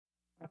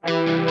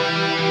Welcome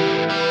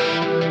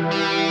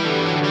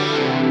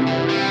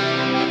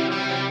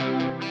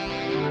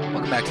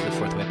back to the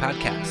Fourth Way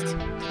Podcast.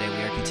 Today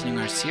we are continuing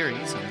our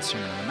series on the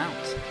Sermon on the Mount.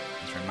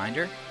 As a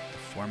reminder, the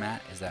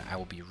format is that I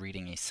will be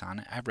reading a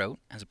sonnet I wrote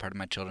as a part of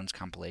my children's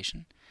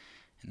compilation,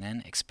 and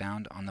then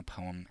expound on the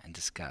poem and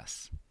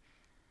discuss.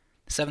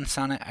 The seventh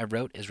sonnet I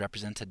wrote is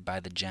represented by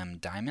the gem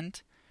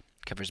diamond.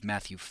 It covers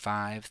Matthew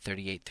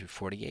 5:38 through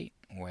 48,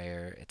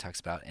 where it talks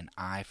about an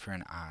eye for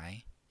an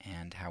eye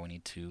and how we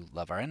need to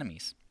love our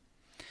enemies.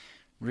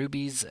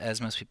 Rubies, as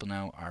most people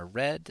know, are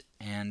red,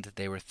 and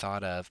they were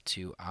thought of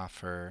to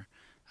offer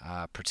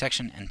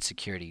protection and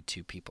security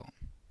to people.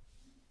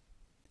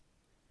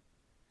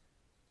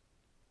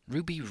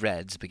 Ruby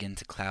reds begin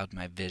to cloud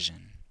my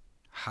vision.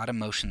 Hot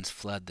emotions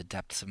flood the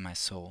depths of my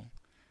soul.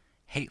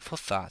 Hateful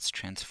thoughts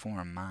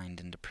transform mind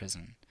into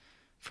prison.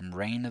 From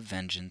rain of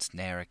vengeance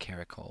ne'er a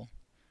caracole.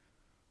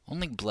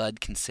 Only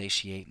blood can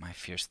satiate my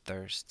fierce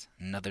thirst,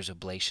 another's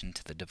oblation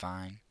to the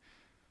divine.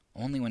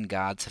 Only when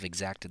gods have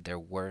exacted their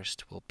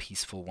worst will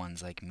peaceful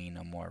ones like me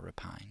no more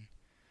repine.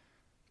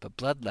 But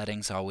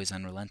bloodletting's always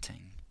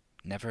unrelenting,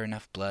 never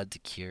enough blood to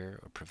cure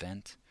or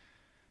prevent,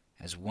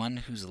 as one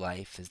whose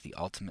life is the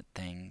ultimate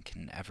thing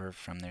can ever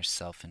from their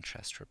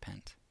self-interest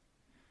repent.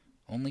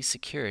 Only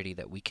security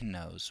that we can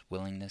know's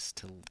willingness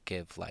to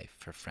give life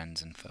for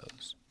friends and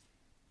foes.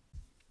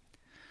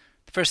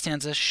 The first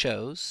stanza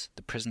shows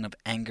the prison of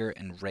anger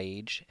and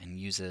rage and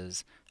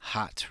uses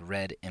hot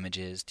red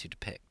images to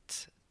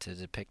depict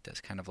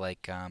this, kind of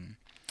like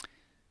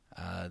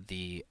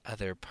the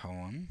other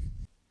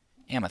poem,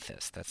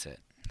 Amethyst. That's it,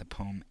 the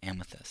poem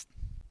Amethyst.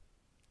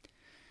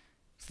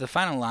 So the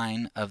final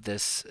line of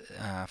this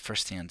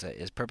first stanza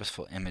is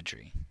purposeful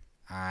imagery.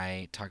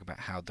 I talk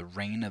about how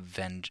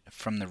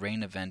from the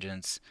rain of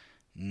vengeance,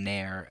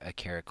 ne'er a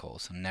caracole,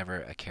 so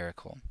never a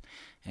caracole.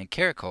 And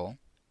caracole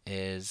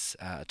is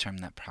a term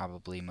that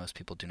probably most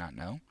people do not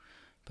know,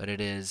 but it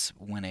is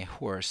when a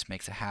horse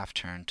makes a half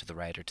turn to the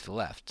right or to the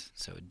left,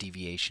 so a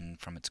deviation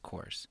from its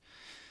course.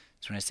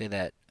 So when I say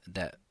that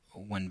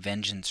when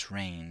vengeance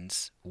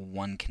reigns,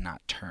 one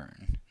cannot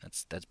turn,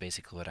 that's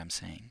basically what I'm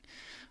saying.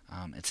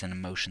 It's an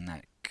emotion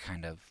that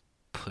kind of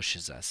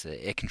pushes us.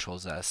 It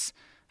controls us.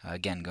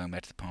 Again, going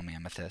back to the poem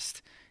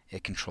Amethyst,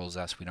 it controls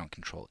us, we don't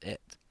control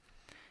it.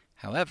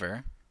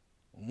 However,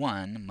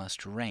 one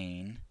must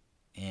rein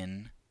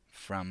in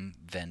from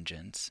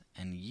vengeance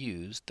and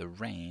use the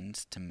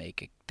reins to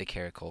make the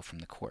caracole from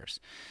the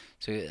course.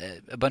 So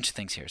a bunch of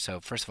things here.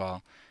 So first of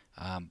all,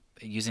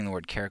 using the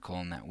word caracole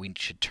and that we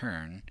should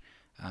turn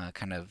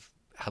kind of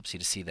helps you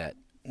to see that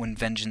when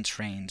vengeance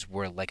reigns,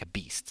 we're like a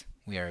beast.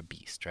 We are a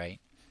beast, right?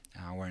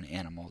 We're an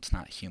animal. It's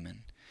not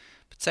human.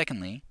 But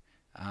secondly,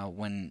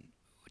 when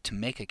to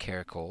make a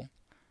caracole,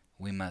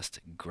 we must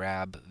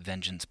grab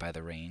vengeance by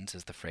the reins,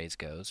 as the phrase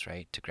goes,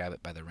 right? To grab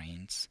it by the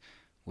reins,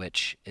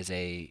 which is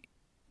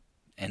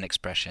an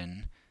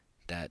expression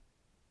that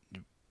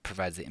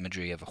provides the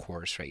imagery of a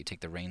horse, right? You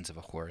take the reins of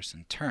a horse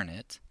and turn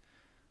it.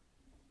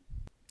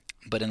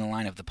 But in the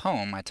line of the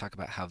poem, I talk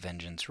about how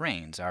vengeance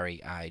reigns,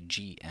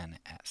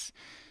 R-E-I-G-N-S.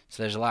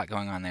 So there's a lot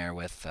going on there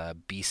with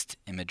beast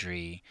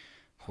imagery,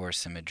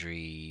 horse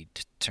imagery,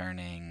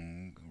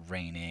 turning,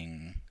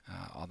 reigning,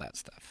 all that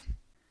stuff.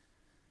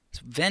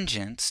 So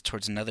vengeance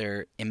towards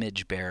another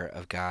image bearer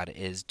of God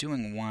is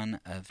doing one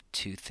of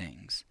two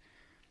things.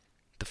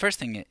 The first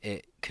thing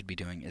it could be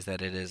doing is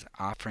that it is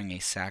offering a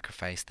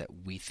sacrifice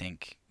that we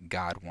think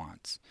God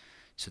wants.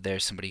 So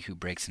there's somebody who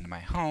breaks into my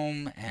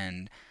home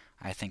and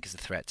I think is a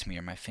threat to me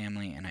or my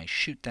family, and I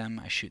shoot them,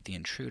 I shoot the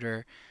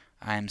intruder.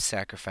 I'm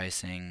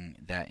sacrificing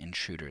that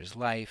intruder's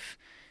life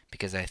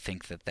because I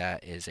think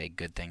that is a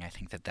good thing. I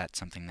think that that's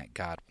something that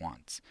God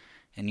wants.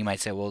 And you might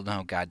say, well,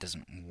 no, God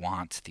doesn't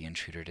want the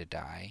intruder to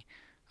die.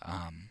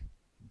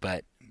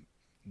 But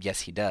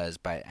yes, he does.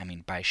 By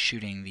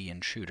shooting the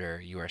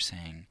intruder, you are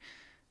saying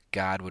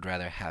God would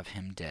rather have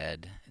him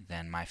dead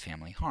than my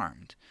family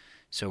harmed.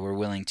 So we're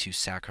willing to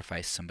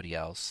sacrifice somebody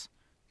else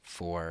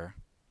for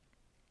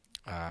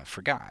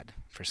God,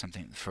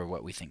 for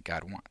what we think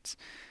God wants.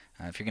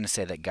 If you're going to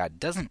say that God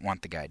doesn't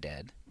want the guy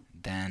dead,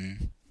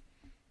 then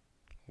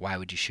why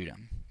would you shoot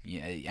him?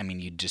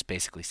 You'd just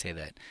basically say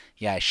that,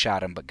 yeah, I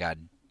shot him, but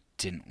God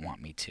didn't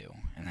want me to,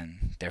 and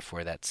then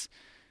therefore that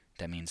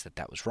means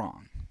that was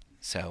wrong.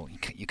 So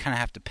you kind of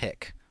have to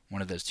pick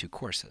one of those two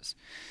courses.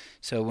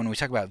 So when we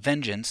talk about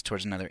vengeance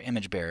towards another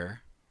image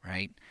bearer,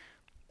 right,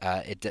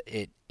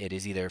 it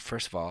is either,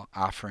 first of all,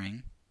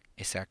 offering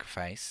a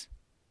sacrifice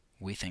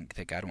we think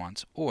that God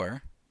wants,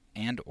 or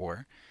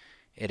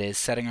it is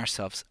setting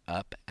ourselves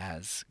up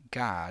as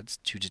gods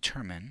to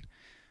determine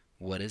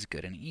what is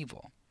good and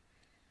evil.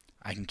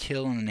 I can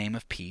kill in the name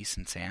of peace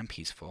and say I'm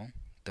peaceful,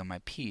 though my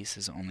peace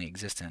is only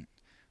existent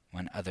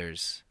when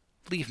others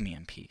leave me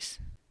in peace.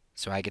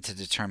 So I get to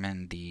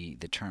determine the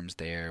terms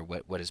there.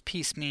 What does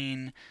peace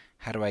mean?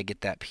 How do I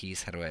get that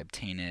peace? How do I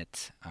obtain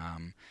it?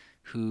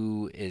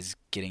 Who is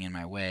getting in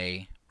my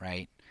way,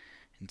 right?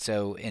 And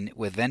so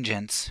with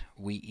vengeance,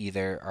 we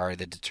either are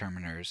the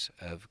determiners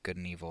of good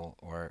and evil,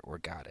 or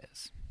God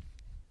is.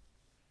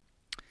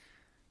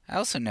 I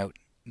also note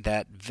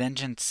that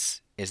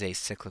vengeance is a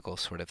cyclical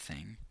sort of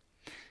thing.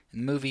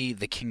 In the movie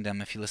The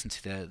Kingdom, if you listen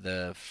to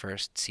the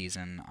first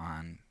season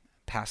on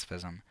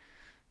pacifism,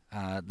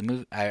 the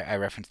movie I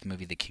referenced the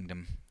movie The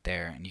Kingdom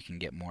there, and you can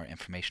get more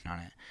information on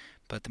it.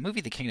 But the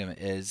movie The Kingdom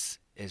is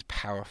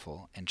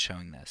powerful in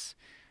showing this,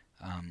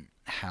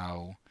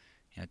 how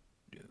you know,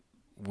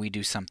 we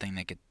do something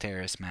that gets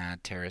terrorists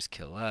mad, terrorists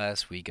kill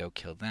us, we go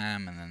kill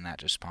them, and then that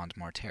just spawns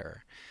more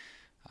terror.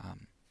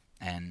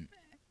 And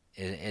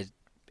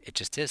it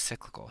just is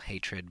cyclical.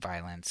 Hatred,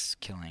 violence,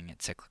 killing,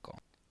 it's cyclical.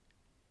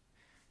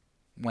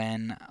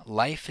 When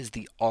life is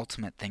the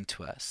ultimate thing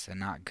to us and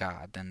not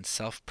God, then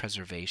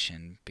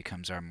self-preservation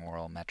becomes our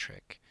moral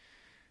metric.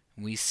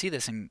 We see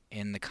this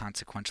in the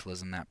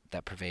consequentialism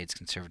that pervades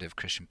conservative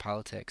Christian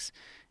politics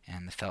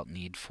and the felt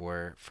need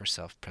for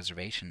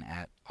self-preservation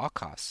at all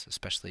costs,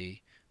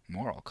 especially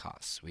moral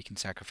costs. We can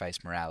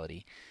sacrifice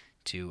morality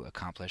to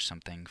accomplish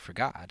something for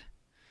God.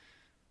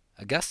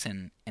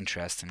 Augustine,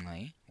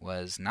 interestingly,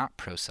 was not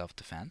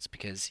pro-self-defense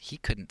because he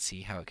couldn't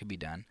see how it could be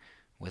done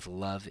with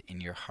love in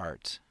your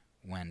heart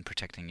when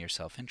protecting your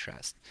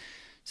self-interest.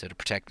 So to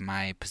protect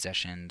my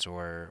possessions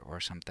or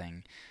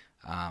something,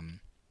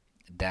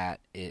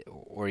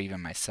 or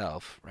even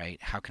myself, right?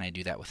 How can I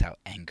do that without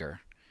anger?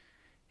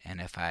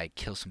 And if I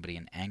kill somebody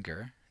in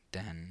anger,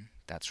 then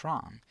that's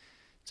wrong.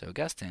 So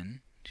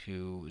Augustine,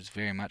 who was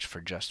very much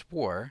for just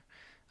war,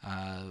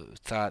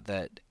 thought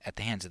that at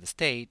the hands of the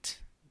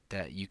state,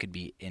 that you could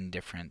be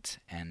indifferent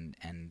and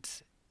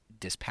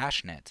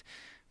dispassionate,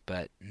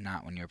 but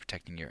not when you're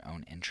protecting your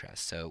own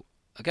interests. So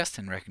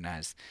Augustine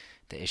recognized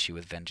the issue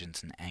with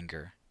vengeance and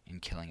anger in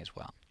killing as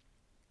well.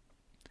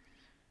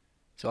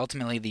 So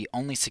ultimately, the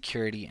only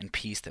security and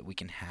peace that we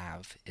can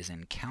have is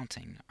in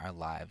counting our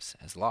lives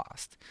as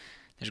lost.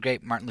 There's a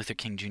great Martin Luther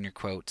King Jr.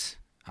 quote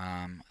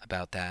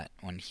about that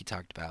when he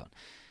talked about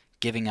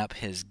giving up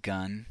his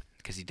gun,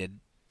 because he did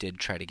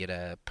try to get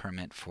a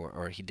permit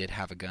or he did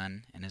have a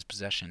gun in his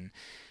possession,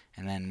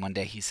 and then one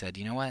day he said,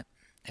 you know what,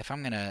 if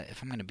I'm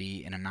gonna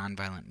be in a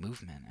nonviolent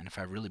movement, and if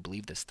I really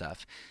believe this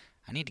stuff,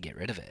 I need to get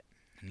rid of it.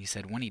 And he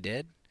said when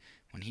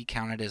he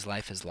counted his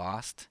life as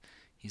lost,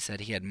 he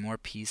said he had more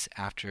peace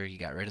after he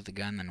got rid of the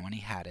gun than when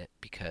he had it,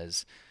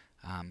 because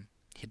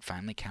he'd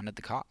finally counted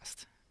the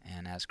cost.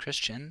 And as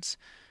Christians,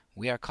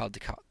 we are called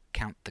to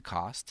count the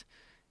cost,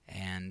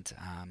 and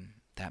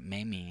that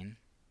may mean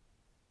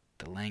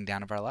the laying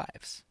down of our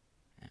lives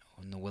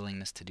and the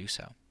willingness to do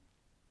so.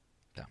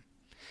 So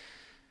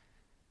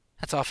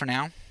that's all for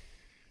now.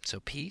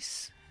 So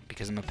peace,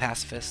 because I'm a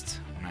pacifist.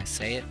 When I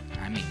say it,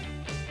 I mean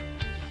it.